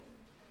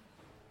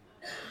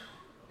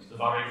The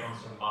Bible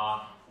comes from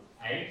Mark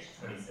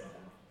 8:27.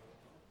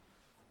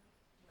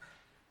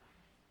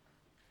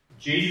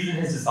 Jesus and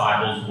his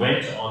disciples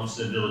went on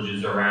to the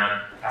villages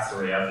around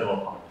Caesarea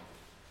Philippi.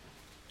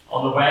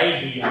 On the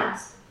way, he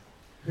asked them,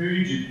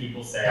 "Who do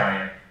people say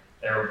I am?"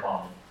 They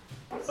replied,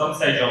 "Some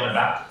say John the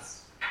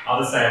Baptist,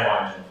 others say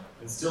Elijah,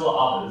 and still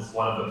others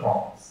one of the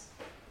prophets."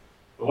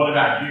 "But what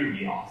about you?"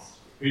 he asked.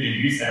 "Who do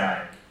you say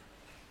I am?"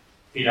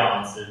 Peter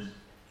answered,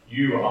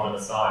 "You are the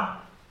Messiah."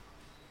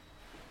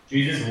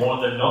 Jesus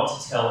warned them not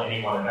to tell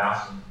anyone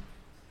about him.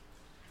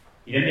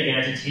 He then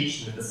began to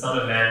teach them that the Son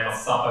of Man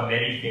must suffer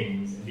many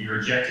things and be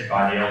rejected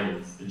by the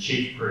elders, the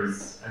chief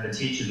priests, and the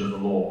teachers of the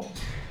law,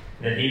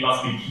 and that he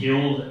must be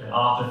killed and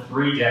after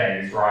 3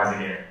 days rise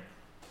again.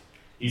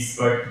 He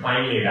spoke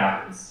plainly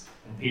about this,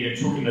 and Peter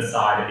took him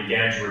aside and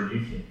began to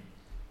rebuke him.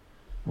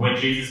 When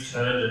Jesus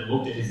turned and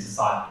looked at his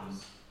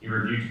disciples, he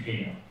rebuked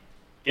Peter.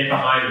 "Get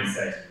behind me,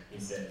 Satan," he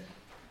said.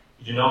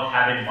 "You do not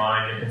have in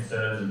mind the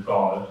concerns of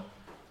God,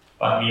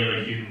 but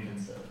merely human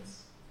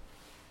concerns."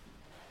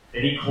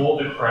 Then he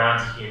called the crowd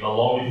to him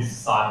along with his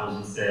disciples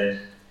and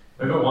said,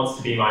 "Whoever wants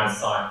to be my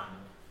disciple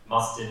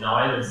must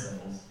deny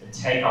themselves and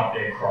take up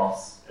their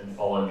cross and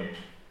follow me.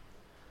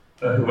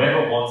 For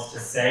whoever wants to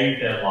save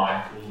their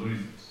life will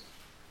lose it.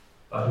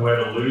 But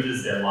whoever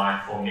loses their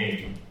life for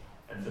me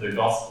and for the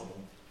gospel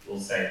will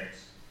save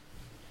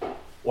it.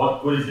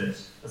 What good is it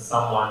for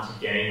someone to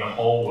gain the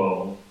whole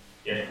world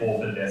yet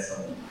forfeit their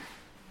soul?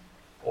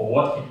 Or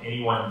what can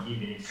anyone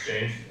give in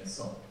exchange for their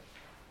soul?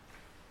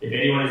 If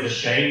anyone is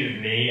ashamed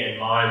of me and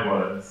my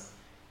words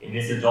in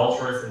this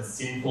adulterous and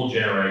sinful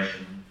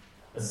generation,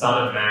 the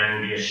Son of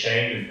Man will be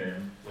ashamed of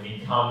them when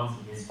he comes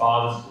in his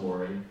Father's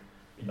glory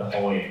with the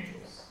holy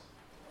angels."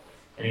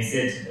 And he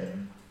said to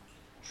them,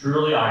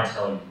 "Truly I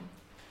tell you,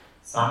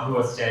 some who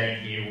are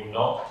standing here will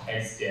not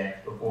taste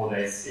death before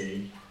they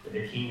see that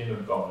the kingdom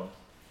of God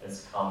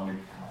has come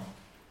with power."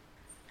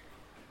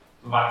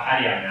 My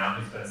Paddy up now,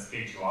 who's going to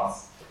speak to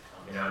us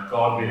in our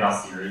God with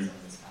Us series on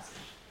this passage.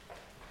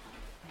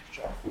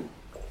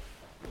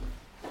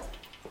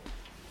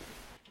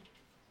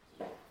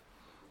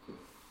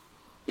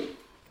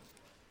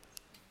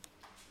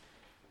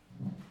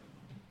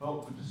 Well,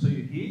 good to see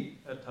you here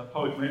at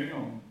Poet Meeting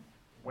on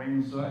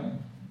Wednesday.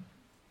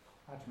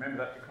 I have to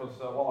remember that because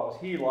while I was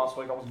here last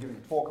week, I was giving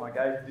a talk, and I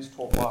gave this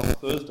talk last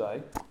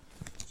Thursday.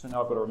 So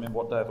now I've got to remember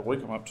what day of the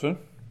week I'm up to.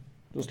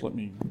 Just let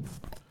me...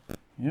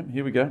 Yep,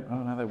 here we go. I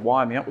don't know, they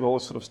wire me up with all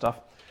this sort of stuff.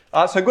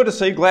 So good to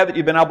see you. Glad that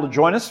you've been able to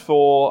join us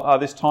for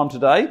this time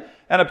today.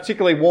 And a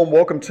particularly warm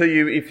welcome to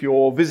you if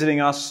you're visiting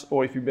us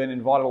or if you've been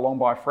invited along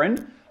by a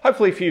friend.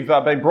 Hopefully if you've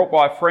been brought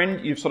by a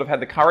friend, you've sort of had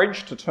the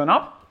courage to turn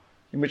up,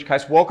 in which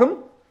case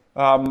welcome.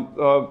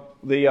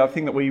 The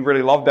thing that we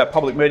really love about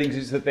public meetings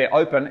is that they're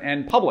open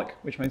and public,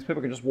 which means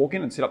people can just walk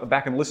in and sit up the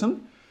back and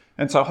listen.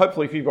 And so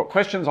hopefully if you've got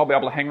questions, I'll be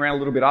able to hang around a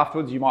little bit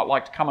afterwards. You might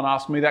like to come and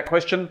ask me that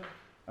question.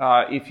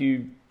 If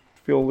you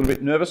feel a little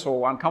bit nervous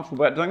or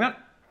uncomfortable about doing that,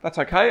 that's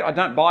okay. I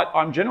don't bite.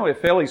 I'm generally a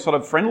fairly sort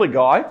of friendly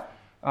guy,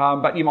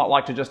 but you might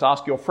like to just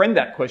ask your friend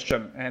that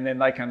question and then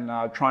they can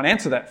try and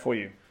answer that for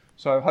you.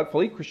 So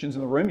hopefully, Christians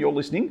in the room, you're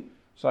listening,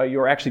 so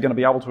you're actually going to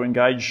be able to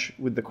engage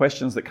with the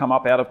questions that come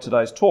up out of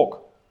today's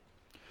talk.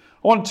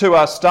 I want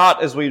to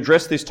start as we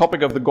address this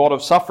topic of the God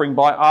of suffering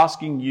by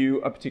asking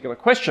you a particular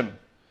question.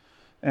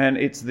 And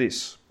it's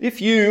this.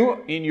 If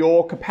you, in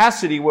your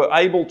capacity, were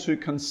able to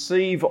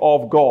conceive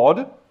of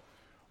God,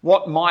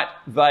 what might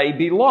they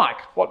be like?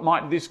 What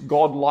might this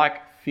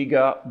God-like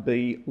figure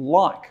be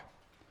like?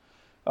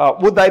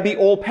 Would they be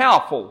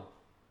all-powerful?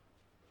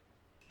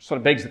 Sort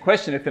of begs the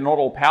question, if they're not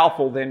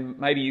all-powerful, then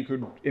maybe you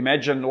could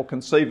imagine or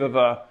conceive of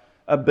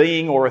a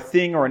being or a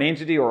thing or an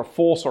entity or a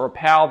force or a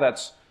power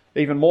that's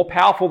even more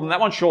powerful than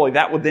that one. Surely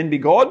that would then be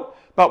God.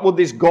 But would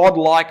this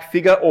God-like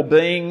figure or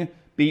being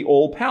be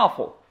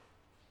all-powerful?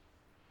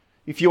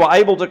 If you were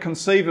able to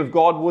conceive of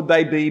God, would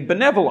they be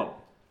benevolent?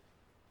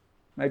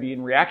 Maybe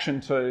in reaction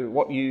to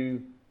what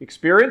you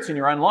experience in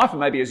your own life, and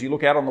maybe as you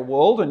look out on the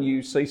world and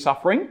you see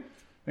suffering,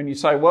 and you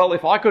say, well,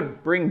 if I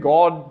could bring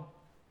God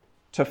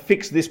to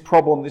fix this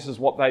problem, this is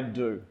what they'd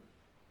do.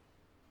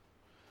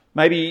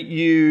 Maybe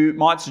you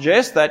might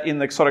suggest that in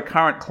the sort of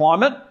current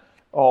climate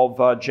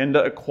of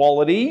gender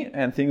equality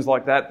and things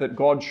like that, that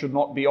God should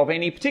not be of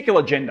any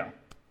particular gender.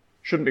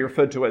 Shouldn't be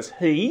referred to as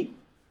he.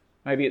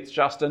 Maybe it's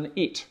just an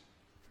it.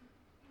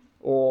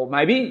 Or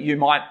maybe you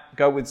might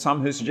go with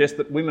some who suggest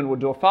that women would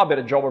do a far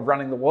better job of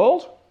running the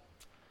world.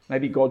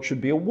 Maybe God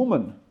should be a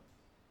woman.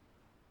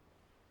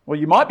 Well,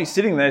 you might be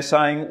sitting there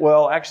saying,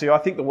 well, actually, I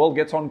think the world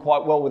gets on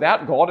quite well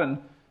without God, and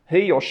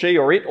he or she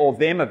or it or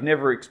them I've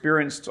never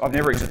experienced them, I've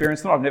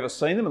never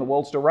seen them, and the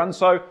world still runs.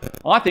 So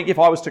I think if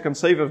I was to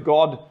conceive of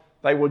God,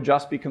 they would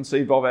just be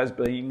conceived of as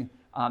being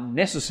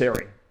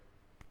unnecessary.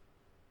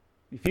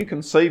 If you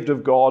conceived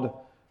of God,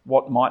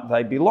 what might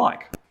they be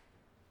like?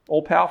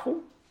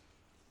 All-powerful?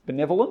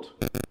 Benevolent?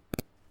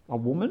 A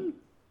woman?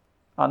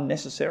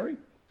 Unnecessary?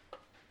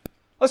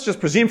 Let's just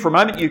presume for a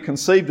moment you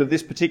conceived of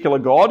this particular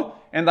God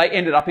and they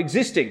ended up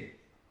existing.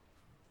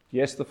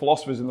 Yes, the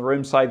philosophers in the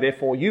room say,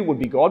 therefore you would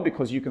be God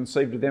because you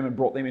conceived of them and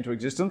brought them into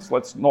existence.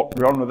 Let's not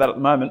go on with that at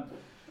the moment.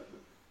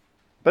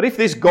 But if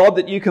this God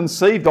that you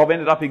conceived of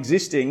ended up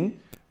existing,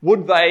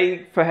 would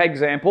they, for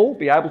example,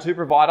 be able to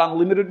provide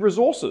unlimited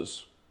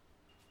resources?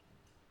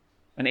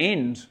 An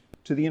end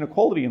to the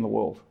inequality in the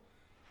world.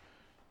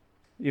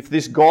 If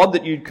this God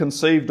that you'd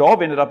conceived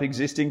of ended up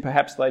existing,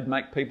 perhaps they'd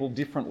make people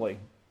differently.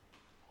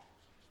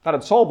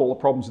 That'd solve all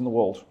the problems in the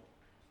world.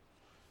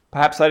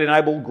 Perhaps they'd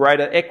enable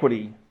greater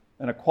equity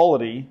and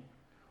equality,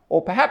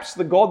 or perhaps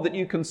the God that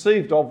you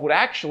conceived of would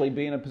actually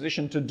be in a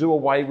position to do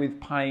away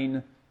with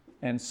pain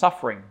and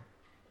suffering,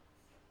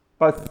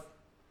 both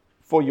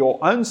for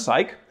your own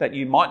sake, that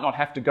you might not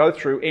have to go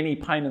through any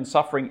pain and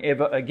suffering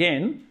ever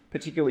again,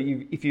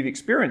 particularly if you've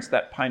experienced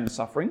that pain and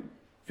suffering,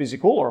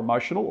 physical or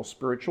emotional or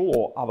spiritual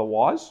or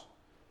otherwise,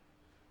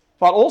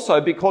 but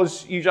also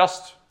because you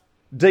just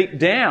deep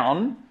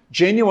down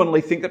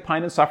genuinely think that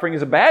pain and suffering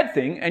is a bad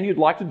thing and you'd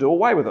like to do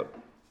away with it.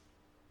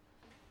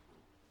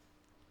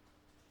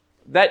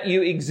 That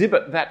you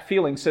exhibit that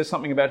feeling says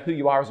something about who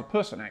you are as a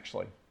person,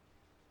 actually.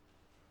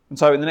 And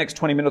so in the next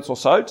 20 minutes or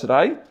so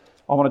today,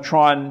 I want to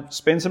try and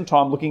spend some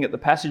time looking at the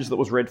passage that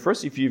was read for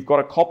us. If you've got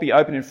a copy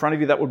open in front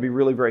of you, that would be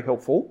really, very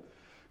helpful.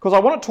 Because I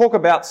want to talk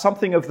about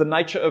something of the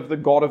nature of the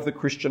God of the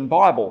Christian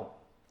Bible.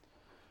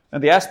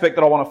 And the aspect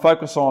that I want to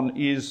focus on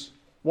is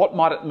what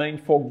might it mean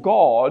for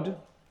God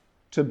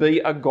to be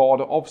a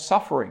God of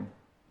suffering?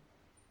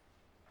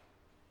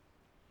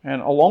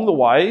 And along the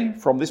way,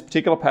 from this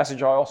particular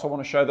passage, I also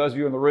want to show those of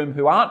you in the room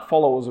who aren't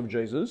followers of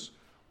Jesus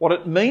what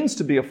it means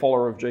to be a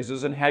follower of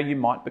Jesus and how you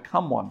might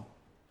become one.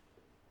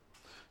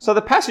 So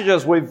the passage,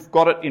 as we've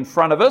got it in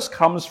front of us,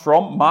 comes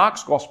from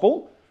Mark's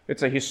Gospel.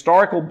 It's a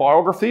historical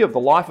biography of the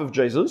life of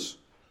Jesus.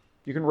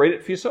 You can read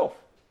it for yourself.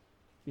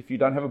 If you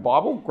don't have a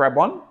Bible, grab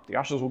one. The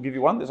ushers will give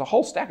you one. There's a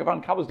whole stack of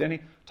uncovers down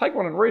here. Take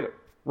one and read it.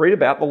 Read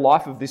about the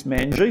life of this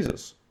man,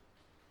 Jesus.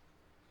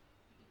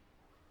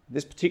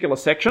 This particular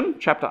section,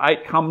 chapter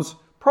 8, comes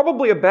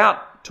probably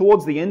about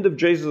towards the end of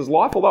Jesus'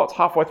 life, although it's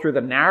halfway through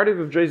the narrative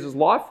of Jesus'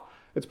 life.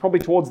 It's probably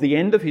towards the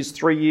end of his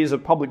 3 years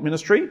of public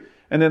ministry.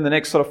 And then the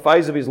next sort of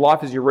phase of his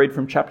life, as you read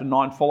from chapter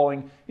 9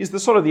 following, is the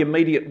sort of the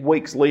immediate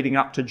weeks leading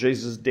up to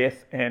Jesus'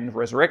 death and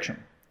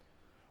resurrection.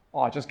 Oh,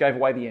 I just gave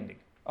away the ending.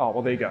 Oh,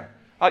 well, there you go.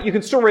 You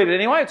can still read it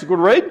anyway. It's a good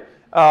read.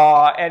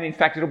 And in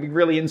fact, it'll be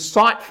really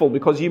insightful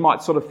because you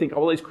might sort of think,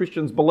 oh, well, these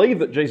Christians believe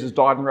that Jesus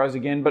died and rose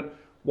again, but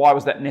why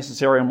was that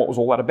necessary and what was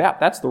all that about?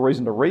 That's the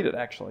reason to read it,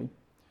 actually.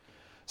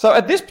 So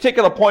at this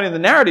particular point in the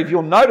narrative,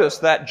 you'll notice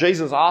that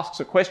Jesus asks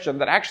a question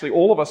that actually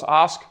all of us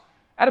ask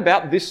at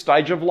about this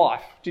stage of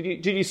life.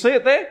 Did you see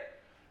it there?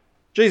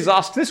 Jesus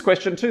asked this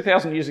question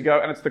 2,000 years ago,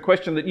 and it's the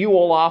question that you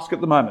all ask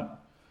at the moment.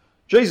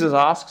 Jesus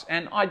asks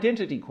an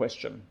identity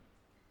question.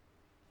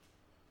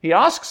 He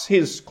asks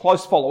his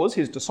close followers,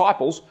 his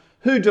disciples,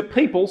 who do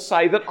people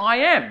say that I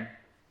am?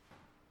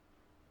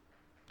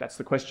 That's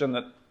the question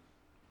that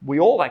we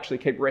all actually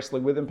keep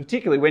wrestling with, and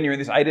particularly when you're in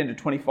this 18 to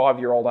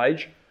 25-year-old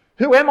age.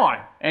 Who am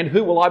I and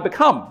who will I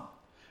become?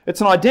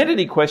 It's an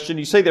identity question.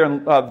 You see there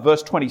in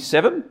verse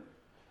 27.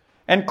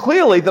 And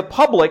clearly the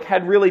public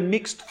had really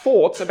mixed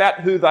thoughts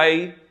about who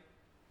they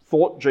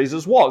thought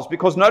Jesus was,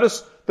 because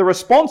notice the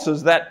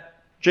responses that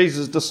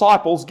Jesus'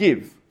 disciples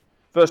give.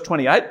 Verse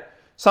 28,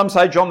 some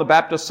say John the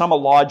Baptist, some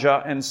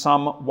Elijah, and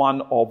some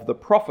one of the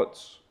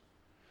prophets.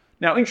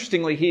 Now,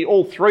 interestingly here,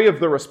 all three of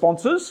the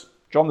responses,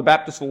 John the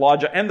Baptist,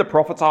 Elijah, and the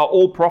prophets, are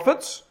all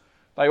prophets.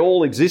 They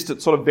all exist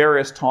at sort of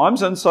various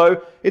times. And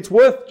so it's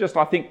worth just,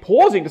 I think,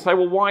 pausing to say,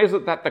 well, why is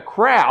it that the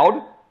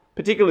crowd,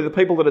 particularly the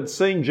people that had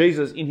seen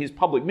Jesus in his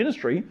public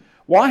ministry,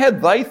 why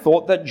had they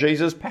thought that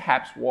Jesus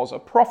perhaps was a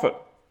prophet?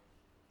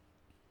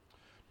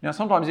 Now,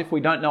 sometimes if we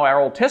don't know our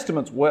Old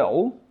Testaments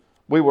well,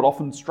 we would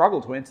often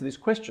struggle to answer this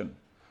question.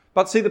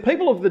 But see, the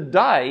people of the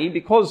day,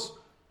 because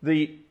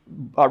the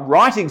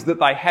writings that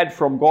they had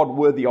from God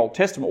were the Old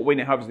Testament, what we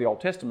now have as the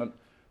Old Testament,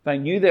 they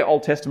knew their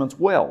Old Testaments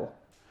well.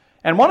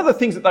 And one of the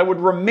things that they would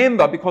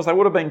remember, because they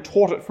would have been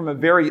taught it from a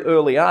very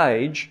early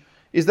age,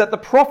 is that the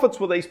prophets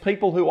were these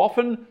people who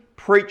often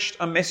preached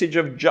a message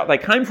of they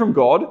came from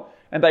God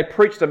and they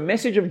preached a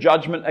message of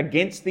judgment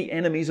against the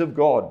enemies of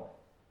God.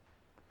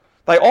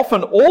 They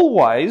often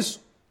always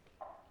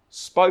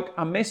spoke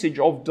a message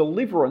of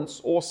deliverance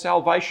or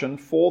salvation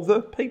for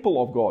the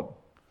people of God.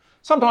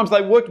 Sometimes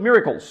they worked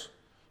miracles.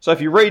 So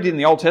if you read in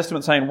the Old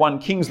Testament, say in 1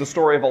 Kings, the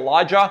story of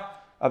Elijah,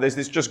 there's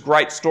this just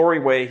great story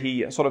where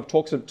he sort of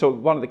talks to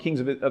one of the kings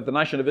of the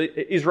nation of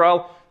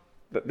Israel.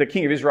 The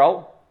king of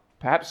Israel,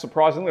 perhaps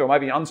surprisingly or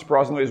maybe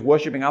unsurprisingly, is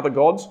worshipping other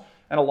gods.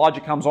 And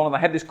Elijah comes on and they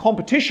have this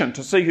competition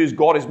to see whose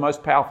God is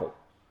most powerful.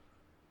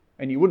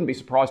 And you wouldn't be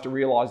surprised to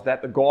realise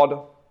that the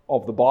God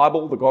of the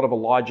Bible, the God of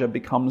Elijah,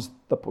 becomes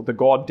the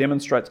God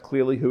demonstrates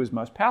clearly who is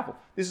most powerful.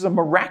 This is a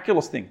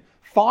miraculous thing.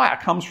 Fire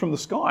comes from the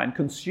sky and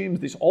consumes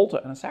this altar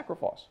and a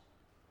sacrifice.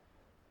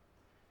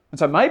 And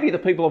so maybe the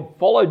people have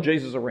followed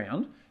Jesus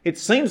around. It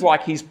seems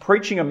like he's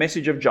preaching a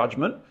message of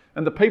judgment,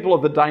 and the people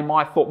of the day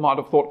might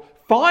have thought,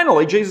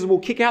 finally Jesus will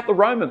kick out the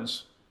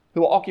Romans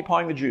who are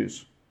occupying the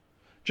Jews.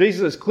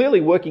 Jesus is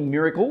clearly working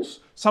miracles.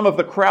 Some of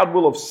the crowd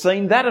will have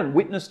seen that and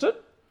witnessed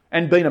it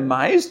and been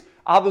amazed.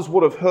 Others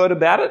would have heard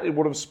about it. It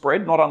would have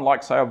spread, not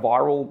unlike, say, a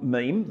viral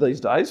meme these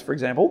days, for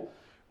example.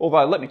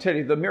 Although, let me tell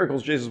you, the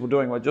miracles Jesus was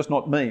doing were just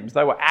not memes.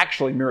 They were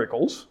actually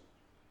miracles.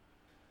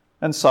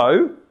 And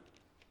so,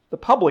 the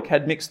public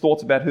had mixed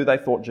thoughts about who they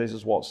thought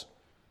Jesus was.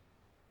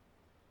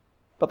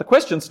 But the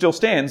question still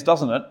stands,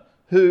 doesn't it?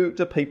 Who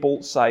do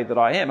people say that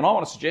I am? And I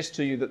want to suggest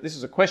to you that this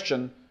is a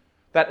question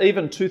that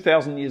even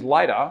 2,000 years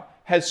later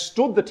has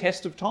stood the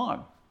test of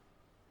time.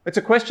 It's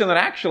a question that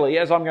actually,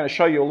 as I'm going to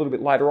show you a little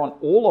bit later on,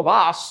 all of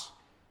us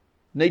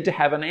need to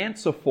have an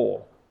answer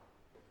for.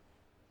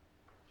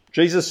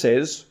 Jesus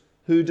says,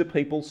 who do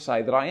people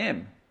say that I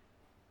am?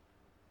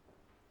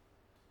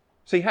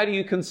 See, how do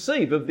you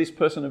conceive of this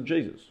person of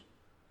Jesus?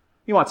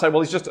 You might say,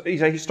 well,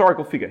 he's a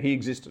historical figure. He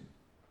existed.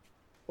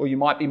 Or you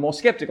might be more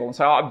sceptical and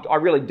say, I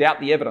really doubt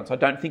the evidence. I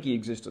don't think he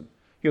existed.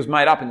 He was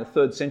made up in the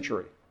 3rd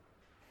century.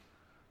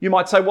 You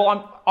might say,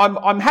 well,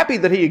 I'm happy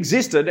that he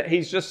existed.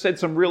 He's just said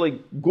some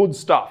really good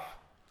stuff.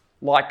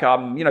 Like,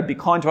 be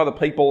kind to other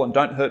people and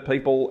don't hurt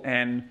people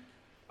and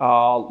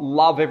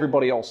love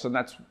everybody else. And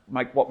that's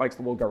what makes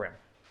the world go round.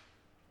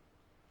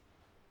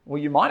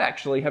 Well, you might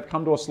actually have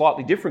come to a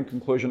slightly different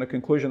conclusion, a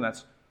conclusion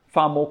that's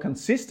far more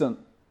consistent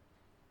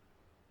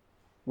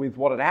with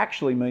what it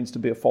actually means to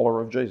be a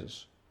follower of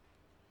Jesus.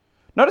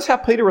 Notice how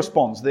Peter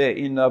responds there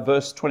in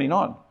verse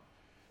 29.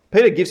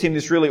 Peter gives him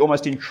this really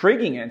almost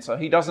intriguing answer.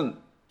 He doesn't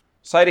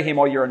say to him,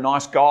 oh, you're a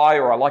nice guy,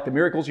 or I like the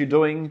miracles you're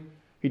doing.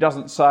 He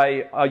doesn't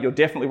say, oh, you're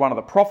definitely one of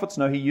the prophets.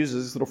 No, he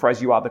uses this little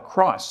phrase, you are the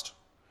Christ.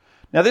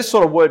 Now, this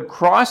sort of word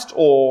Christ,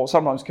 or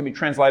sometimes can be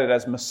translated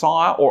as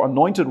Messiah or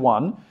anointed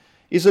one,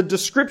 is a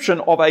description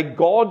of a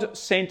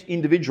God-sent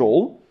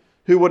individual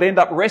who would end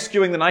up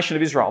rescuing the nation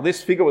of Israel.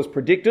 This figure was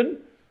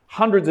predicted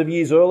hundreds of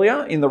years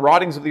earlier in the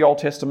writings of the Old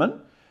Testament.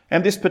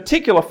 And this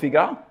particular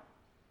figure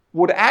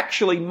would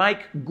actually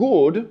make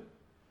good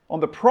on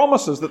the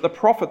promises that the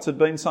prophets had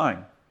been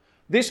saying.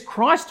 This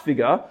Christ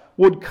figure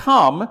would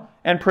come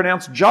and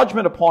pronounce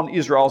judgment upon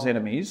Israel's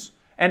enemies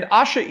and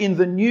usher in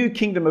the new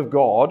kingdom of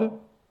God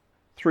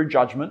through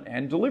judgment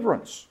and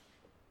deliverance.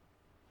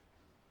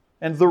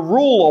 And the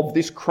rule of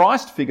this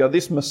Christ figure,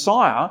 this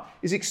Messiah,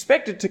 is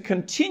expected to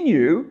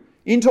continue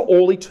into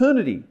all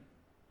eternity.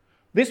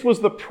 This was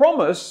the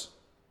promise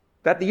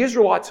that the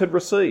Israelites had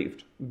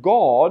received.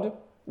 God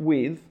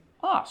with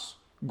us.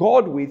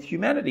 God with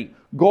humanity.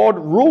 God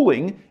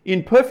ruling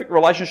in perfect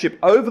relationship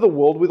over the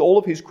world with all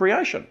of his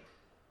creation.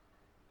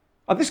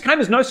 And this came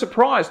as no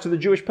surprise to the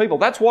Jewish people.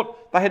 That's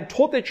what they had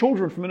taught their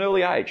children from an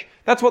early age.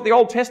 That's what the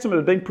Old Testament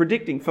had been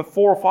predicting for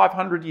 400 or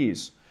 500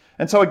 years.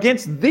 And so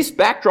against this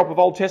backdrop of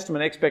Old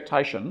Testament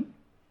expectation,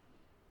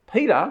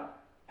 Peter,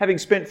 having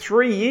spent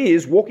 3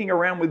 years walking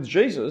around with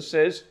Jesus,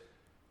 says,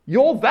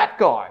 you're that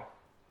guy.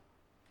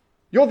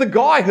 You're the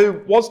guy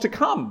who was to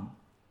come.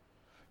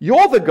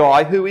 You're the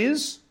guy who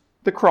is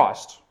the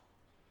Christ.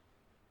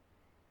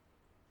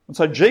 And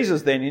so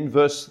Jesus then in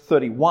verse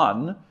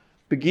 31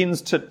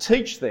 begins to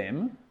teach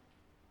them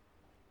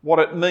what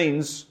it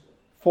means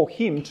for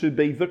him to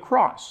be the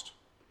Christ.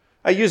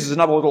 He uses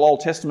another little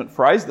Old Testament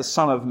phrase, the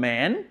Son of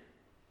Man,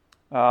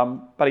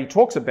 but he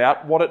talks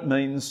about what it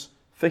means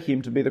for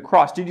him to be the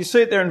Christ. Did you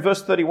see it there in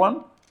verse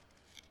 31?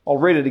 I'll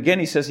read it again.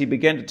 He says, he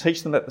began to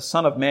teach them that the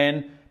Son of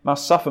Man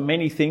must suffer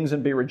many things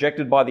and be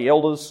rejected by the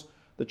elders,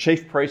 the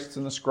chief priests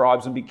and the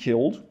scribes, and be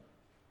killed,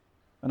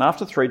 and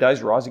after 3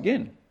 days rise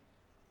again.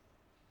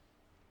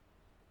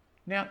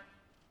 Now,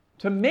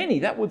 to many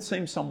that would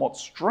seem somewhat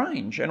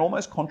strange and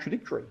almost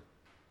contradictory.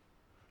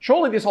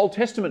 Surely this Old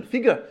Testament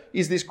figure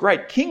is this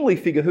great kingly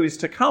figure who is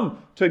to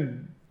come to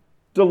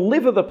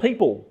deliver the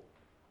people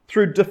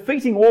through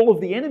defeating all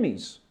of the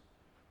enemies,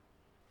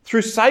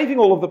 through saving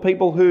all of the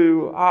people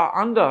who are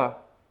under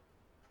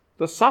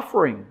the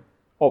suffering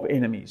of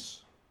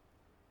enemies.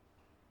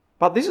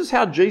 But this is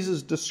how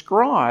Jesus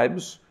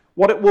describes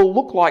what it will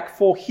look like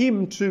for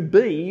him to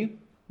be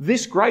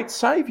this great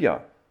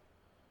Saviour.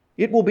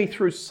 It will be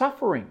through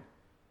suffering.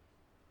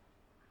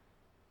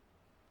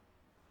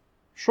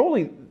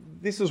 Surely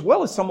this as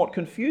well is somewhat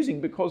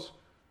confusing, because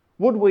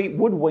would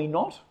we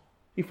not,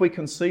 if we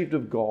conceived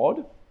of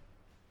God,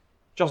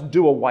 just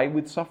do away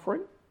with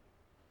suffering?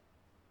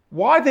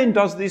 Why then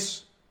does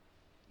this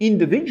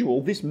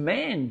individual, this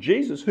man,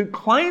 Jesus, who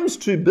claims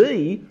to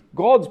be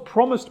God's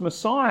promised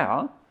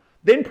Messiah,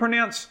 then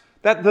pronounce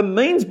that the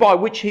means by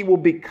which he will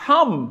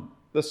become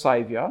the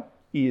Saviour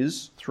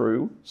is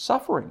through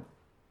suffering?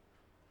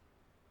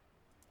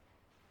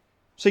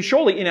 See,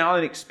 surely in our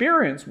own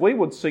experience, we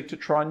would seek to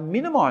try and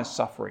minimise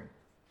suffering.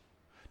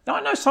 Now,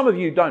 I know some of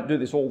you don't do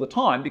this all the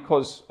time,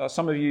 because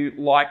some of you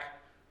like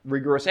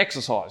rigorous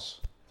exercise.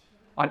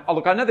 I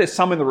know there's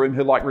some in the room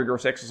who like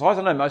rigorous exercise.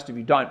 I know most of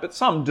you don't, but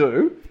some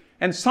do.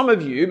 And some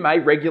of you may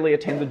regularly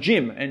attend the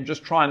gym and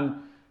just try and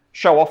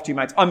show off to your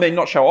mates. I mean,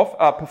 not show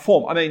off,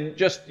 perform. I mean,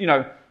 just,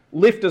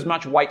 lift as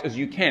much weight as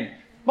you can.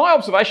 My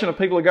observation of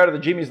people who go to the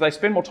gym is they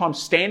spend more time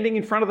standing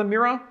in front of the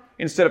mirror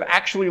instead of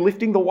actually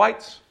lifting the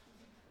weights.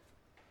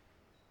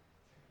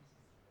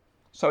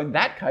 So in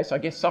that case, I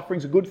guess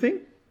suffering's a good thing.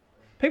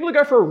 People who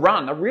go for a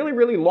run, a really,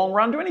 really long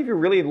run. Do any of you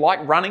really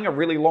like running a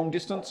really long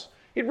distance?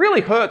 It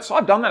really hurts.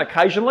 I've done that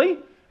occasionally.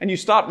 And you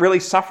start really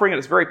suffering and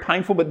it's very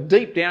painful, but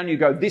deep down you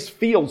go, this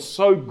feels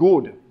so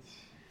good.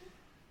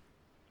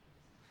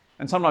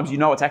 And sometimes you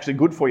know it's actually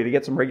good for you to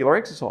get some regular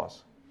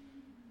exercise.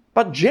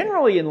 But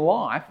generally in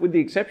life, with the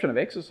exception of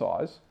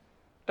exercise,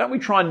 don't we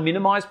try and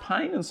minimise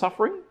pain and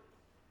suffering?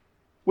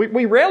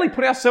 We rarely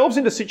put ourselves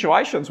into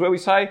situations where we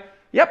say,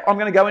 yep, I'm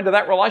going to go into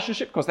that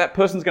relationship because that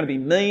person's going to be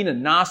mean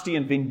and nasty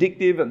and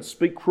vindictive and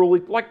speak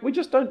cruelly. Like, we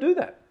just don't do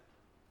that.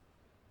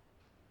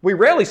 We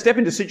rarely step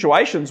into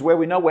situations where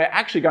we know we're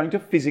actually going to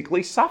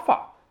physically suffer.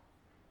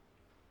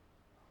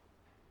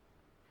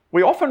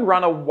 We often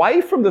run away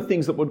from the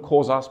things that would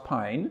cause us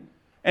pain,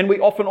 and we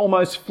often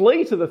almost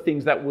flee to the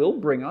things that will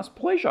bring us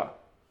pleasure.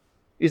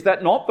 Is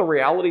that not the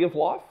reality of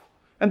life?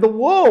 And the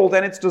world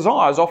and its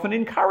desires often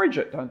encourage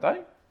it, don't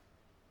they?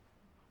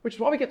 Which is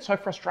why we get so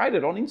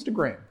frustrated on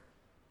Instagram.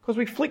 Because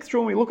we flick through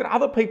and we look at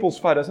other people's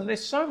photos and they're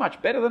so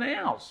much better than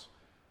ours.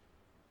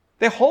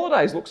 Their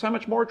holidays look so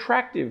much more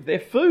attractive. Their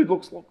food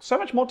looks so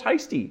much more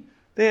tasty.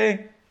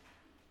 We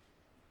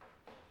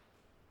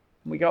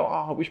go,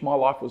 oh, I wish my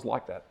life was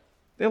like that.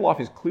 Their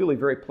life is clearly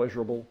very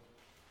pleasurable.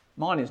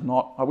 Mine is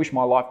not. I wish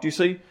my life... Do you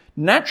see?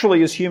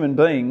 Naturally, as human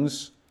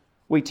beings,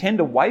 we tend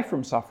away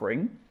from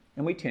suffering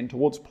and we tend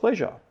towards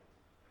pleasure.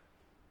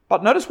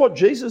 But notice what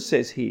Jesus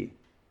says here.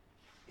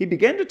 He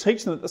began to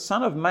teach them that the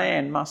Son of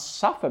Man must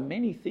suffer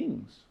many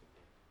things.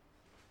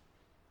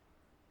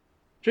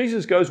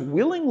 Jesus goes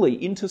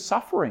willingly into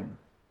suffering,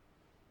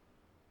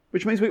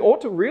 which means we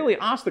ought to really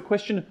ask the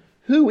question,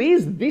 who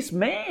is this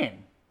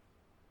man?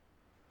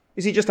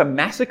 Is he just a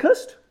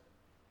masochist?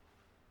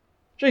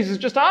 Jesus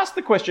just asked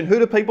the question, who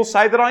do people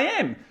say that I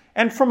am?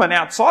 And from an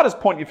outsider's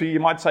point of view, you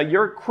might say,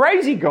 you're a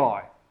crazy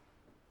guy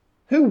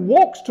who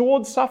walks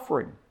towards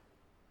suffering.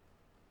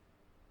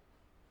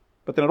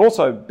 But then it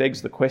also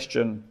begs the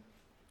question,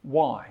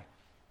 why?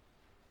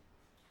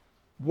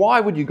 Why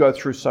would you go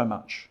through so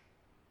much?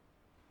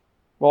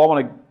 Well, I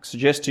want to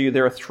suggest to you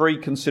there are three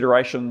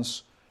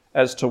considerations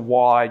as to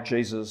why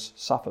Jesus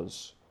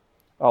suffers.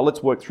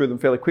 Let's work through them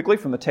fairly quickly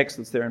from the text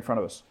that's there in front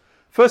of us.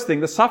 First thing,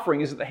 the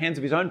suffering is at the hands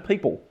of his own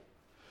people.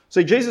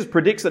 See, Jesus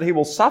predicts that he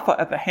will suffer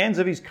at the hands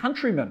of his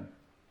countrymen,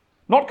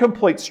 not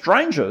complete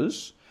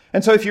strangers.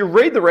 And so if you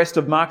read the rest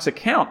of Mark's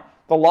account,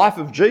 the life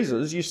of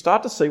Jesus, you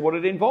start to see what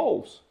it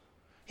involves.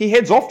 He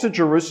heads off to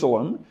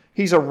Jerusalem,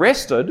 he's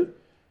arrested,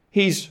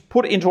 he's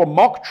put into a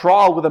mock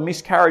trial with a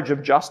miscarriage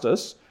of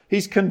justice,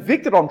 he's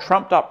convicted on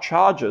trumped-up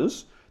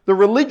charges. The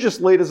religious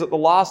leaders at the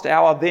last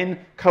hour then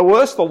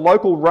coerce the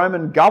local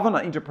Roman governor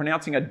into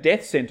pronouncing a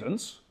death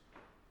sentence,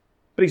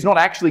 but he's not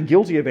actually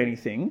guilty of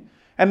anything.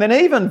 And then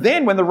even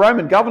then, when the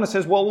Roman governor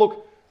says, well,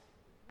 look,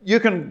 we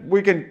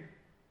can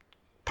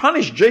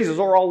punish Jesus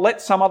or I'll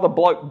let some other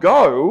bloke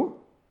go,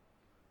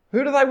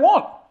 who do they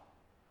want?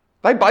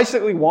 They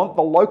basically want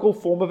the local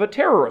form of a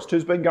terrorist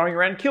who's been going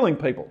around killing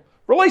people.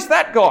 Release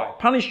that guy,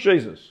 punish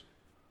Jesus.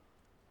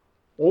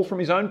 All from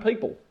his own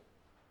people.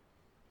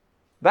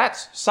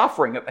 That's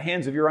suffering at the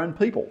hands of your own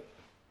people.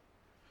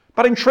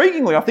 But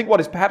intriguingly, I think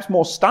what is perhaps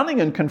more stunning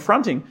and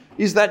confronting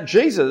is that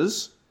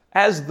Jesus,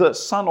 as the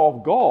Son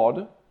of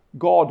God,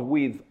 God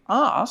with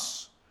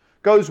us,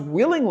 goes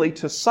willingly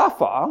to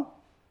suffer,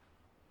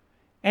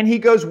 and he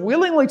goes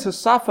willingly to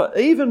suffer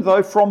even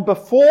though from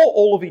before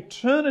all of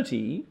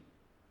eternity,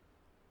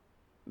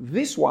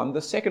 this one,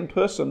 the second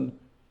person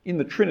in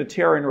the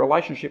Trinitarian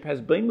relationship,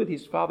 has been with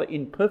his Father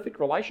in perfect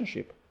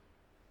relationship.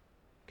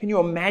 Can you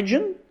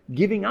imagine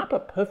giving up a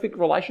perfect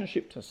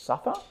relationship to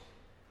suffer?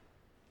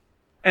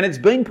 And it's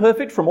been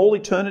perfect from all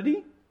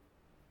eternity?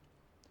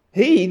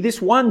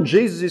 This one,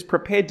 Jesus, is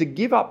prepared to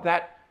give up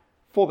that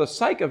for the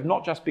sake of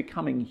not just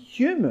becoming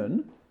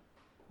human,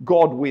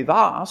 God with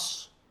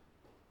us,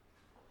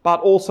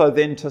 but also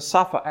then to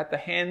suffer at the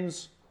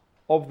hands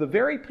of the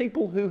very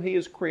people who he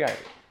has created.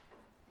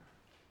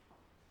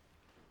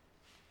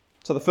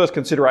 So the first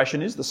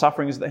consideration is the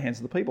suffering is at the hands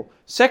of the people.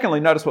 Secondly,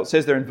 notice what it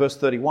says there in verse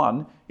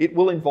 31, it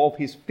will involve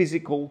his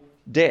physical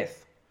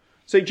death.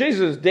 See,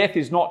 Jesus' death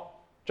is not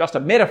just a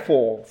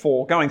metaphor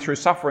for going through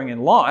suffering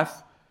in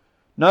life.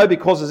 No,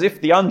 because as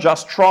if the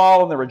unjust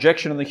trial and the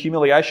rejection and the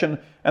humiliation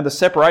and the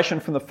separation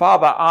from the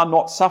Father are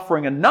not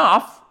suffering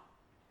enough,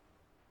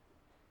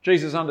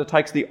 Jesus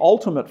undertakes the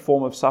ultimate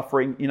form of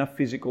suffering in a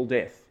physical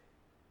death.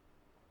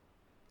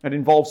 It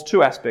involves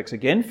two aspects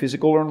again,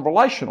 physical and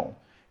relational.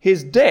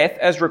 His death,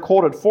 as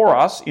recorded for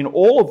us in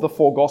all of the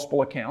four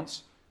gospel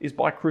accounts, is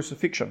by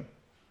crucifixion.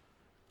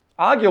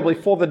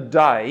 Arguably for the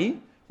day,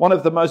 one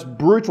of the most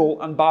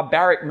brutal and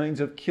barbaric means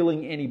of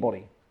killing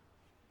anybody.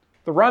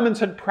 The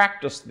Romans had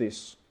practiced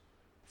this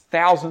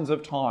thousands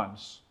of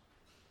times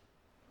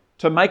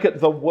to make it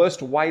the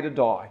worst way to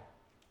die.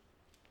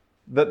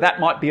 That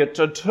might be a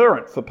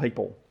deterrent for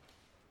people.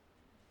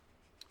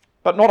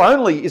 But not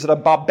only is it a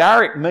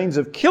barbaric means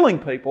of killing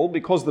people,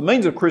 because the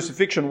means of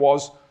crucifixion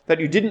was that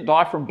you didn't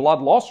die from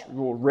blood loss,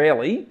 or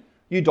rarely,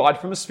 you died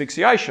from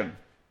asphyxiation.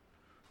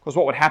 Because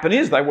what would happen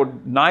is they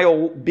would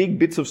nail big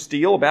bits of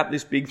steel about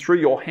this big through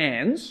your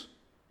hands,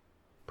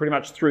 pretty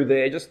much through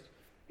there. Let's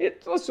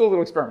do a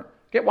little experiment.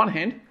 Get one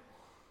hand.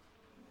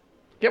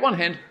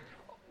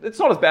 It's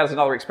not as bad as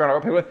another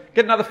experiment.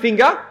 Get another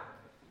finger.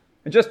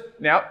 And just,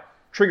 now,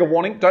 trigger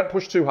warning, don't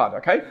push too hard,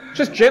 okay?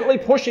 Just gently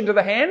push into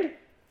the hand.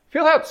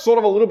 Feel how it's sort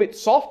of a little bit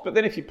soft, but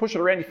then if you push it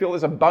around, you feel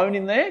there's a bone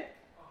in there.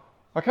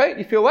 Okay,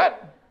 you feel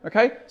that?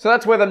 Okay, so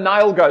that's where the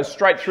nail goes,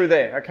 straight through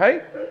there,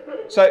 okay?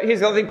 So here's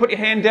the other thing, put your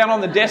hand down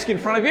on the desk in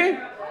front of you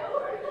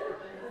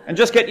and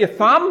just get your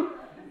thumb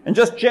and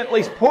just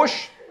gently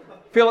push.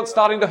 Feel it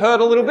starting to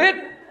hurt a little bit?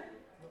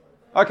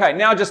 Okay,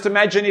 now just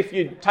imagine if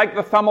you take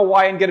the thumb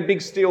away and get a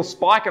big steel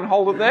spike and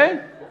hold it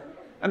there,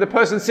 and the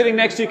person sitting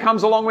next to you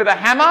comes along with a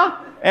hammer,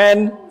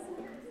 and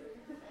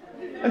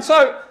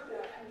so,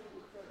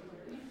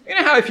 you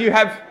know how if you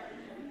have,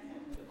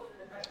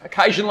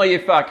 occasionally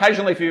if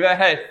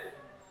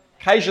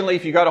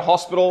you go to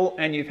hospital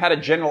and you've had a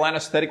general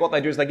anaesthetic, what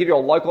they do is they give you a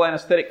local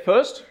anaesthetic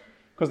first,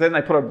 because then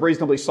they put a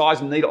reasonably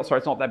sized needle, sorry,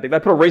 it's not that big, they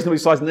put a reasonably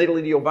sized needle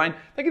into your vein,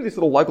 they give this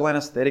little local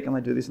anaesthetic and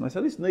they do this, and they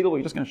say, this needle,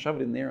 you're just going to shove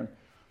it in there. And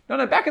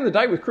no, back in the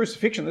day with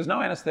crucifixion, there's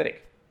no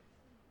anaesthetic.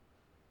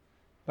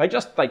 They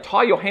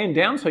tie your hand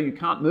down so you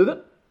can't move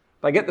it,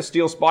 they get the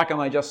steel spike and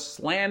they just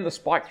slam the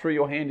spike through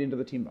your hand into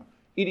the timber.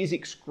 It is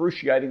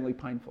excruciatingly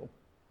painful.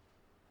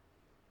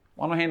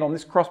 One hand on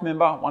this cross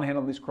member, one hand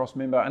on this cross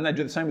member, and they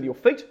do the same with your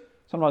feet.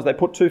 Sometimes they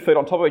put 2 feet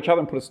on top of each other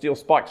and put a steel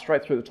spike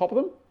straight through the top of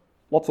them.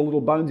 Lots of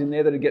little bones in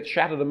there that get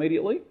shattered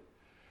immediately.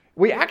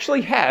 We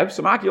actually have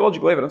some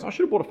archaeological evidence, I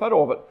should have brought a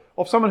photo of it,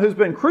 of someone who's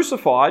been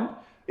crucified.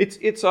 It's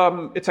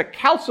a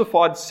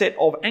calcified set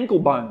of ankle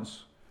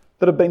bones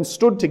that have been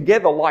stood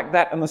together like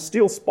that, and the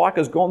steel spike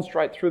has gone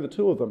straight through the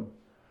two of them.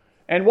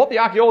 And what the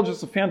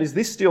archaeologists have found is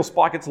this steel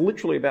spike, it's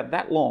literally about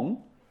that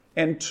long,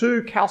 and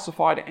 2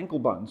 calcified ankle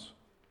bones.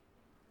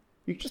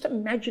 You can just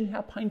imagine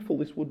how painful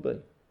this would be.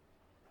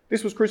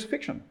 This was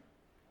crucifixion.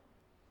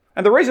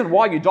 And the reason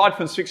why you died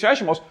from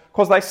asphyxiation was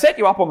because they set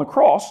you up on the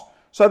cross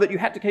so that you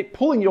had to keep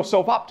pulling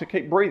yourself up to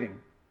keep breathing.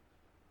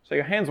 So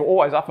your hands were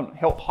always up and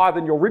held higher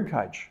than your rib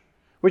cage,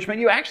 which meant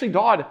you actually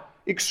died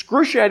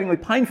excruciatingly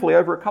painfully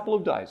over a couple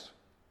of days.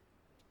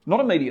 Not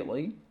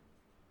immediately.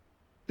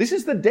 This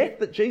is the death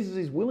that Jesus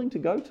is willing to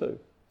go to.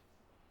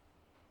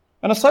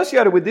 And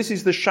associated with this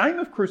is the shame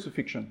of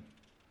crucifixion.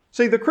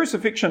 See, the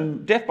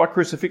crucifixion, death by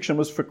crucifixion,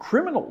 was for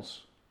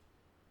criminals.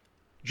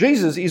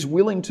 Jesus is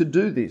willing to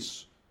do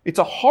this. It's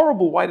a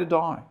horrible way to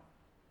die.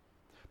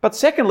 But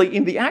secondly,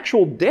 in the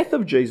actual death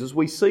of Jesus,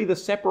 we see the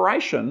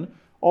separation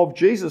of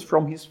Jesus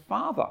from his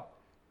Father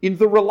in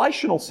the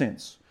relational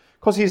sense.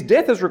 Because his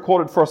death is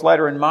recorded for us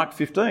later in Mark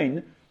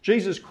 15.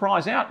 Jesus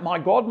cries out, my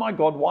God,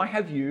 why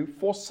have you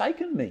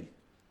forsaken me?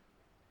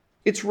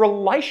 It's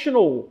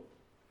relational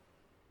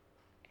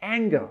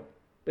anger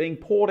being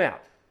poured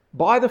out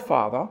by the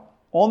Father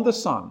on the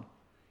Son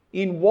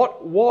in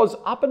what was,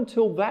 up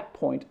until that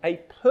point, a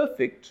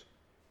perfect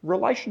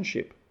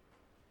relationship.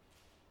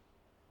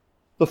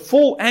 The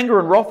full anger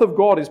and wrath of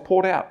God is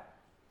poured out.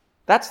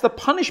 That's the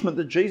punishment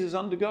that Jesus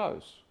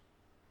undergoes.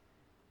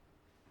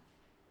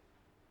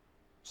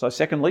 So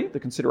secondly, the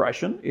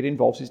consideration, it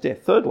involves his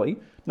death. Thirdly,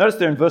 notice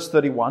there in verse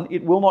 31,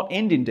 it will not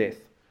end in death,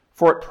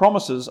 for it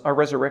promises a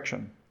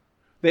resurrection.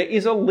 There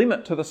is a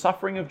limit to the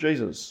suffering of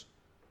Jesus.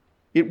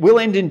 It will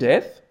end in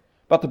death,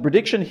 but the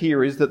prediction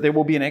here is that there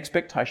will be an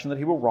expectation that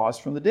he will rise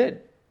from the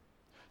dead.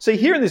 See,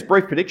 here in this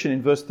brief prediction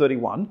in verse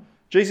 31,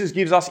 Jesus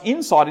gives us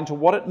insight into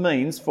what it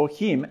means for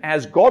him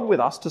as God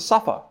with us to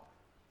suffer.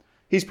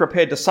 He's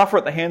prepared to suffer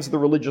at the hands of the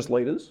religious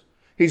leaders.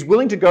 He's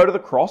willing to go to the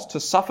cross to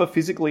suffer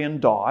physically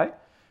and die,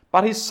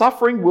 but his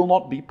suffering will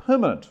not be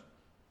permanent.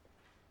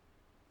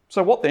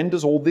 So what then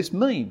does all this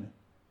mean?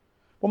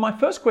 Well, my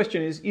first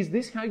question is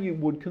this how you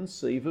would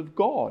conceive of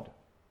God?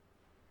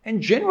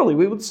 And generally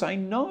we would say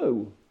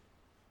no.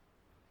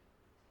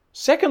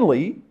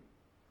 Secondly,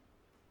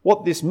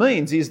 what this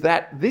means is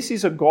that this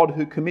is a God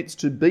who commits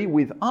to be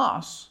with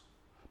us,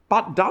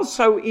 but does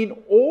so in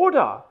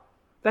order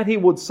that he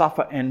would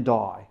suffer and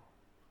die.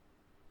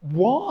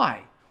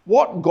 Why?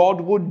 What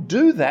God would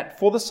do that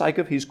for the sake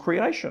of his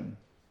creation?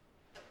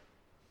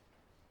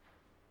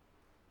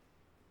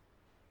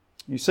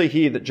 You see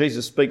here that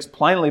Jesus speaks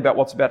plainly about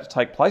what's about to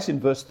take place in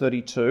verse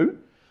 32.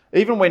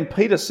 Even when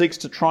Peter seeks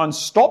to try and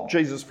stop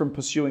Jesus from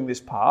pursuing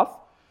this path,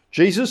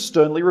 Jesus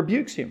sternly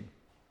rebukes him.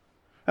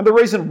 And the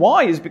reason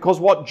why is because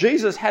what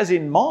Jesus has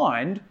in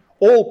mind,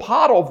 all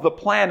part of the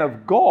plan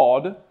of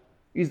God,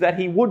 is that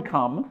he would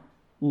come,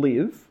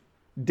 live,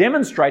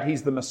 demonstrate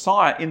he's the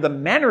Messiah in the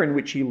manner in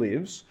which he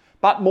lives,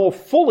 but more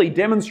fully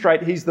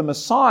demonstrate he's the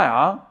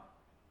Messiah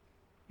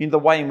in the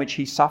way in which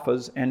he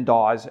suffers and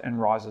dies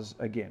and rises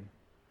again.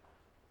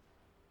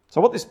 So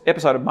what this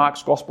episode of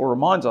Mark's Gospel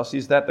reminds us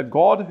is that the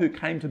God who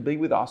came to be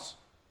with us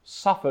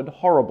suffered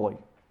horribly.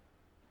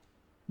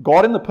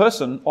 God in the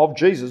person of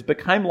Jesus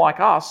became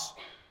like us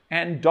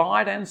and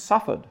died and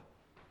suffered.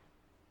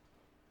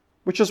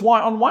 Which is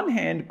why, on one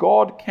hand,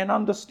 God can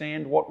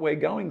understand what we're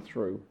going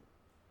through,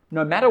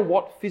 no matter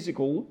what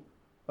physical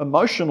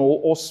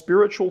emotional or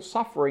spiritual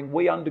suffering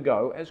we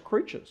undergo as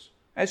creatures,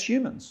 as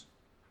humans.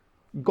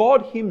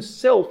 God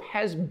himself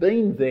has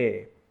been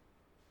there,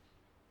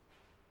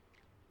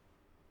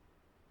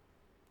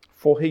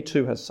 for he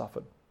too has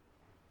suffered.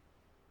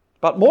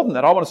 But more than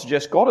that, I want to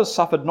suggest God has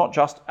suffered not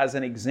just as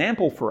an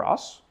example for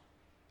us,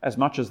 as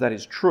much as that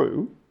is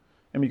true,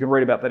 and we can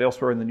read about that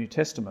elsewhere in the New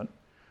Testament,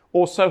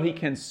 or so he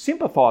can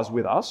sympathise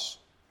with us,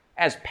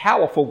 as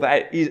powerful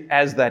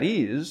as that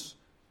is.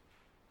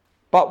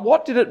 But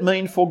what did it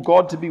mean for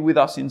God to be with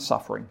us in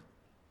suffering?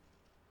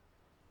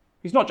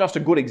 He's not just a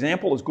good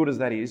example, as good as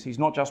that is. He's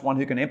not just one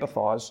who can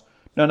empathise.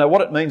 No,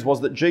 what it means was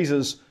that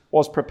Jesus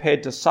was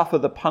prepared to suffer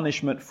the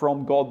punishment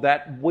from God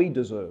that we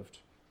deserved,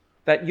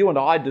 that you and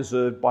I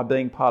deserved by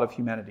being part of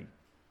humanity.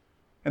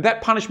 And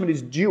that punishment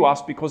is due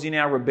us because in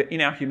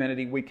our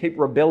humanity we keep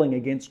rebelling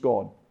against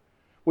God.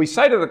 We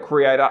say to the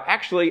Creator,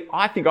 actually,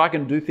 I think I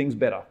can do things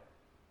better.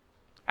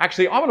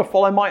 Actually, I want to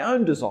follow my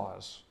own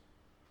desires.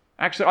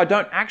 Actually, I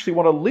don't actually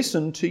want to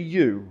listen to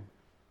you.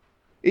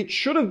 It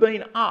should have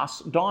been us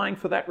dying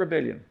for that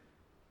rebellion.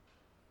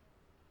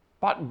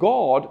 But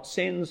God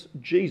sends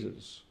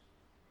Jesus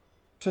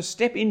to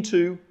step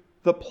into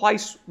the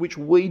place which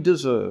we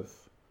deserve.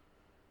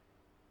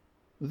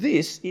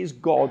 This is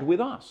God with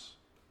us,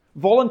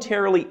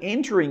 voluntarily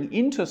entering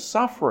into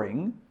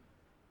suffering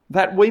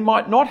that we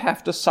might not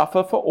have to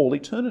suffer for all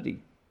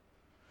eternity.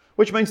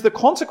 Which means the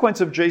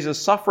consequence of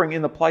Jesus suffering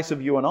in the place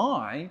of you and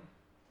I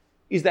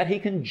is that he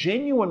can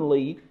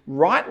genuinely,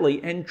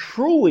 rightly and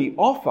truly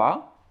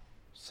offer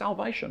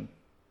salvation,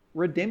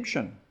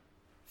 redemption,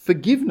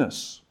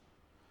 forgiveness,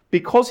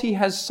 because he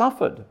has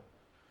suffered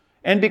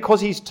and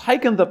because he's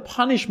taken the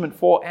punishment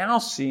for our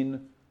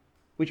sin,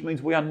 which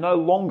means we are no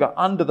longer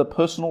under the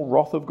personal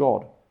wrath of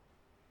God.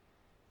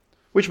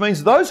 Which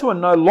means those who are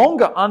no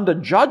longer under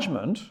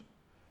judgment,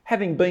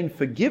 having been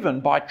forgiven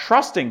by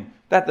trusting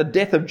that the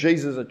death of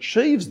Jesus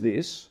achieves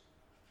this,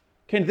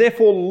 can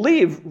therefore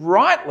live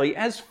rightly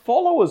as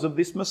followers of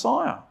this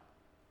Messiah.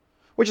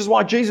 Which is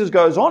why Jesus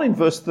goes on in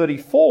verse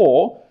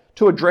 34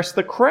 to address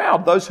the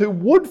crowd, those who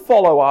would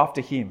follow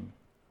after him.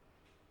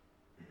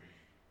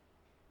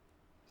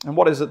 And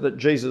what is it that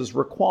Jesus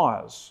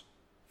requires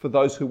for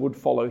those who would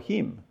follow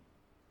him?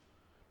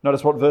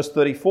 Notice what verse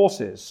 34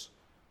 says.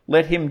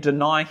 Let him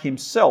deny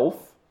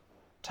himself,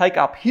 take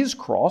up his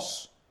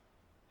cross,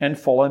 and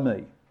follow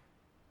me.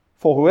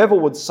 For whoever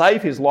would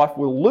save his life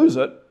will lose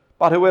it,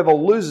 but whoever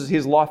loses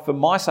his life for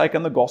my sake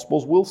and the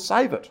gospel's will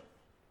save it.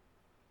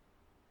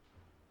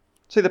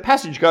 See, the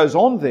passage goes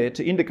on there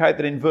to indicate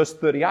that in verse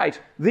 38,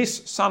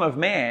 this Son of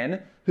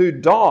Man who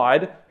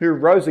died, who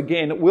rose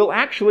again, will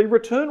actually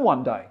return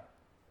one day.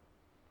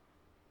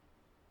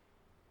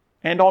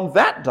 And on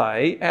that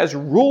day, as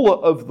ruler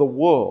of the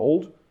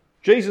world,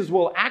 Jesus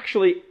will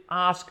actually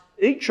ask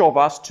each of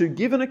us to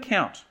give an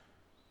account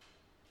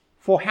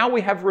for how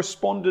we have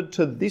responded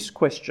to this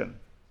question.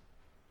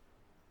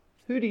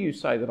 Who do you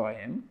say that I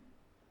am?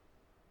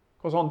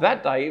 Because on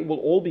that day, it will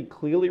all be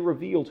clearly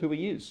revealed who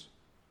he is.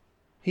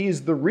 He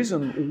is the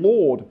risen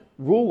Lord,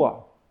 ruler,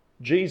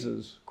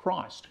 Jesus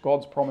Christ,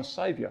 God's promised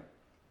Saviour.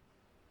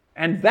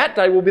 And that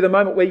day will be the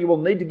moment where you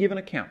will need to give an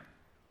account.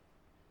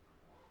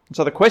 And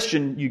so the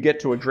question you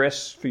get to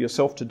address for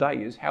yourself today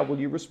is, how will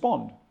you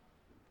respond,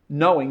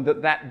 knowing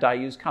that that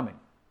day is coming?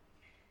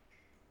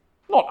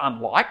 Not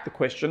unlike the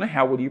question,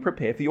 how will you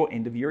prepare for your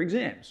end-of-year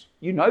exams?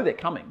 You know they're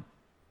coming,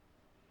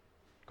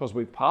 because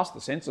we've passed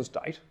the census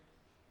date.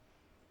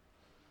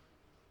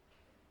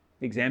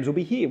 The exams will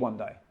be here one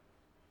day.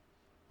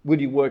 Will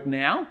you work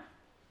now,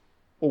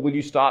 or will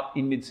you start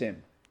in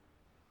mid-sem?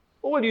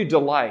 Or will you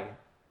delay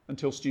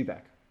until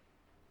Stewback?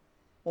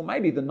 Or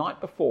maybe the night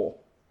before?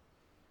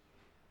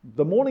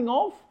 The morning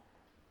of?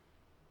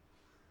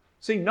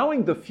 See,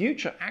 knowing the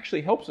future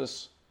actually helps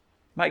us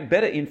make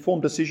better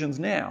informed decisions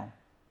now.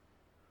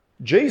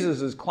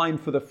 Jesus' claim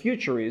for the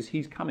future is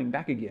he's coming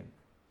back again.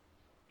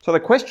 So the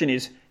question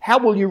is, how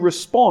will you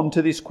respond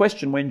to this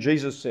question when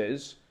Jesus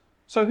says,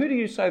 so who do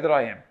you say that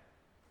I am?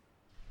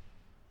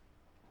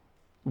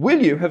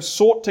 Will you have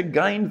sought to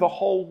gain the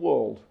whole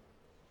world,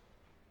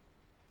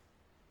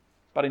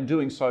 but in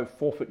doing so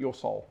forfeit your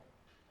soul?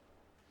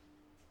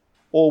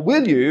 Or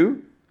will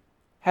you,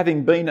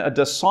 having been a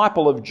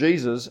disciple of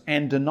Jesus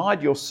and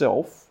denied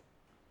yourself,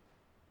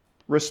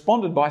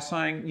 responded by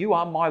saying, you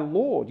are my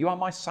Lord, you are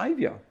my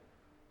Saviour,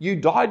 you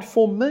died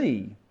for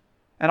me,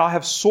 and I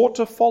have sought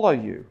to follow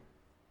you?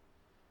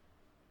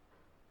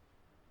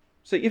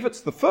 See, if it's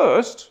the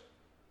first,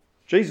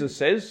 Jesus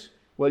says,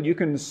 well, you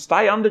can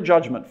stay under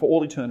judgment for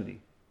all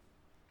eternity.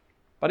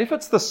 But if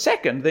it's the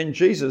second, then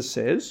Jesus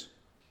says,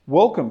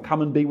 welcome,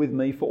 come and be with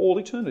me for all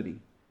eternity.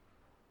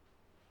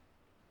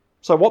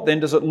 So what then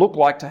does it look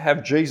like to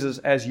have Jesus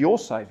as your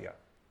Saviour?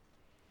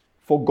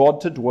 For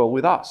God to dwell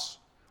with us?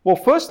 Well,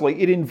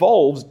 firstly, it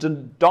involves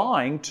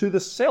dying to the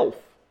self.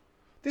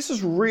 This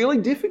is really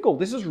difficult.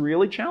 This is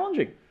really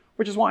challenging,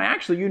 which is why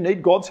actually you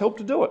need God's help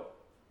to do it.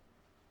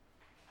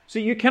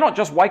 See, you cannot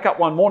just wake up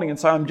one morning and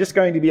say, I'm just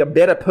going to be a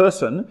better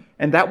person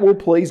and that will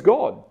please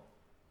God.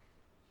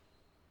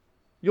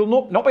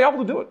 You'll not be able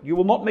to do it. You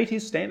will not meet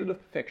his standard of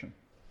perfection.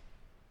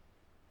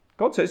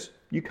 God says,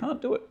 you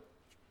can't do it.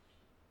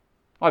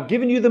 I've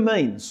given you the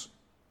means.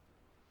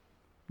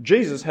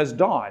 Jesus has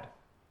died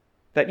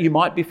that you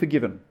might be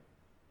forgiven.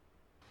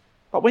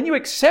 But when you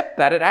accept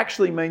that, it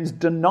actually means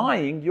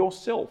denying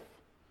yourself.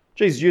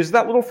 Jesus uses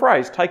that little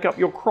phrase, take up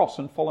your cross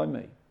and follow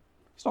me.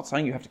 It's not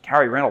saying you have to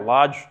carry around a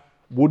large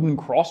wooden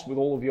cross with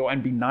all of your,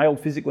 and be nailed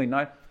physically.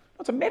 No,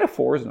 it's a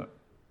metaphor, isn't it?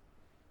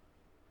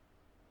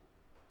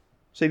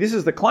 See, this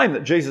is the claim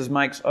that Jesus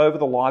makes over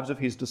the lives of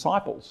his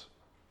disciples.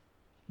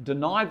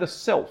 Deny the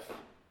self,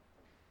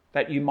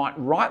 that you might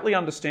rightly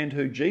understand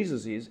who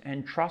Jesus is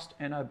and trust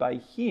and obey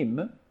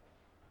him,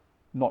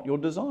 not your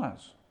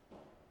desires.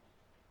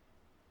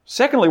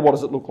 Secondly, what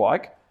does it look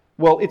like?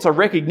 Well, it's a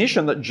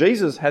recognition that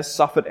Jesus has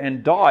suffered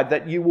and died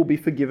that you will be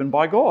forgiven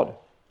by God.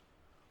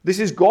 This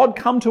is God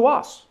come to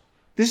us.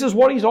 This is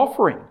what he's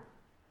offering.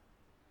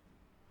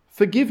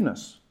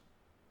 Forgiveness,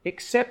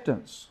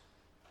 acceptance,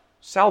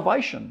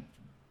 salvation.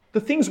 The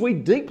things we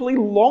deeply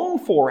long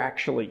for,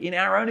 actually, in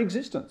our own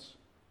existence.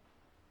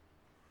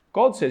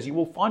 God says you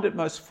will find it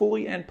most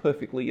fully and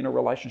perfectly in a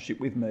relationship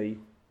with me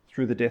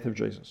through the death of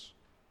Jesus.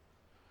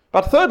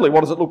 But thirdly,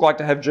 what does it look like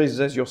to have Jesus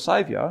as your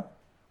Saviour?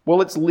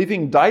 Well, it's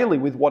living daily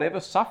with whatever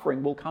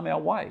suffering will come our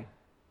way.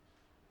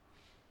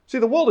 See,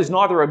 the world is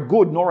neither a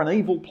good nor an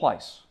evil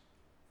place.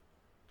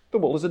 The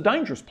world is a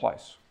dangerous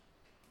place.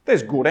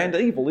 There's good and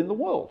evil in the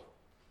world.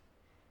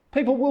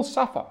 People will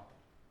suffer.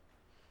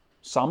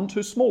 Some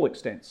to small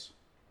extents,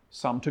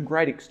 some to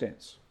great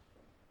extents.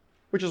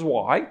 Which is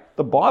why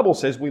the Bible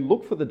says we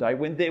look for the day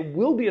when there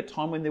will be a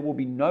time when there will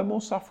be no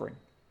more suffering.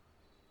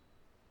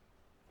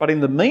 But in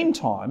the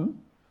meantime,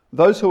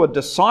 those who are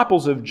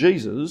disciples of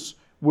Jesus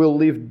will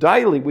live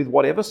daily with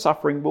whatever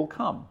suffering will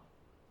come.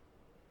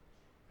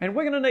 And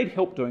we're going to need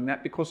help doing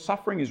that because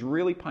suffering is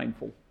really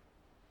painful.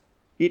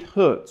 It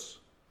hurts.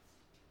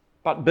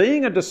 But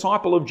being a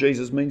disciple of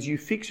Jesus means you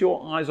fix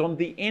your eyes on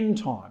the end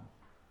time.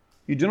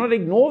 You do not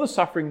ignore the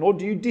suffering, nor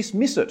do you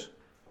dismiss it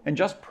and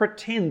just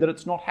pretend that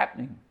it's not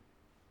happening.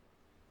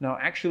 No,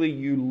 actually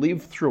you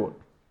live through it.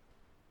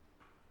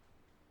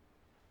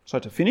 So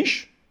to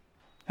finish,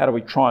 how do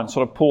we try and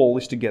sort of pull all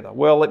this together?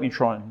 Well, let me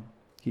try and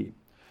here.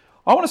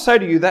 I want to say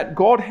to you that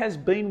God has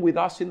been with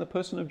us in the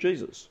person of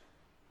Jesus.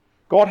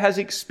 God has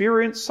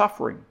experienced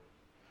suffering.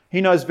 He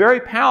knows very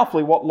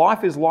powerfully what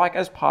life is like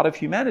as part of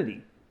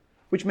humanity,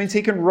 which means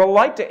he can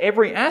relate to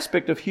every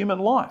aspect of human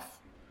life.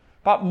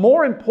 But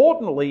more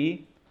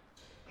importantly,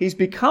 he's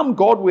become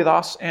God with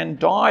us and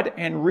died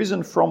and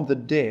risen from the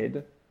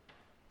dead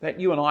that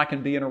you and I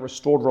can be in a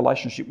restored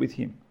relationship with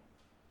him.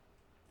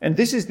 And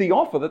this is the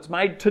offer that's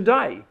made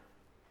today.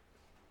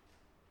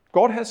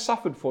 God has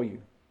suffered for you.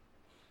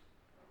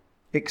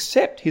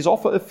 Accept his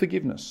offer of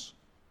forgiveness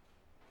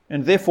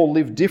and therefore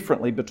live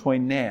differently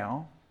between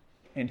now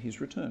and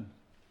his return.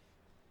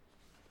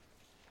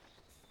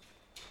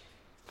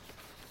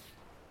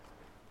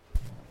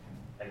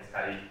 Thanks,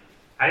 Paddy.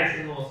 Paddy's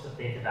given us to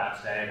think about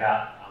today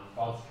about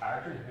God's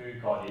character and who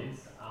God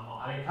is.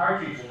 I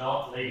encourage you to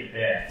not leave it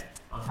there.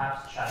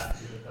 Perhaps chat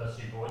to the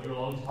person who brought you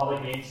along to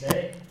public meeting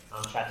today.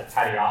 Chat to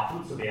Paddy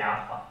afterwards, who'll be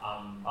out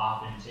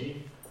after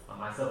tea.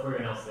 Myself,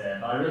 everyone else there.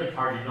 But I really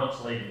encourage you not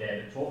to leave it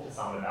there, but talk to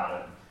someone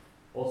about it.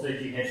 Also,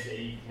 if you head to the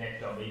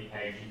econnect.me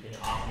page, you can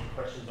ask any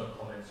questions or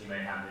comments you may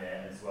have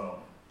there as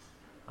well.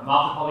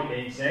 After public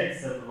meeting today,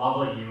 some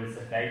lovely viewers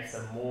have baked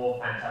some more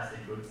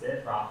fantastic goods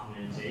there for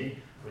afternoon tea,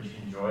 which you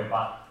can enjoy.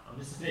 But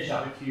just to finish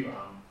up with you,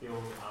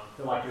 feel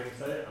like doing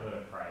so, I'm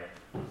going to pray.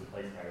 So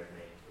please pray with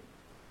me.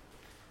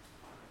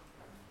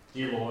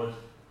 Dear Lord,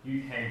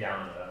 you came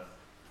down to earth.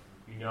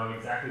 You know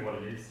exactly what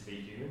it is to be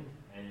human,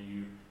 and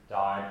you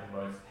died the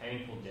most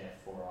painful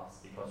death for us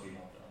because you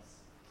loved us.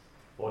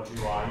 Lord,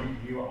 who are you?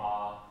 You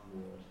are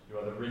Lord. You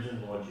are the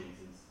risen Lord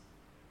Jesus.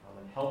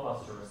 And help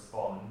us to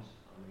respond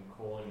in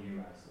calling you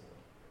as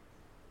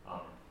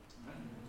Lord. Amen.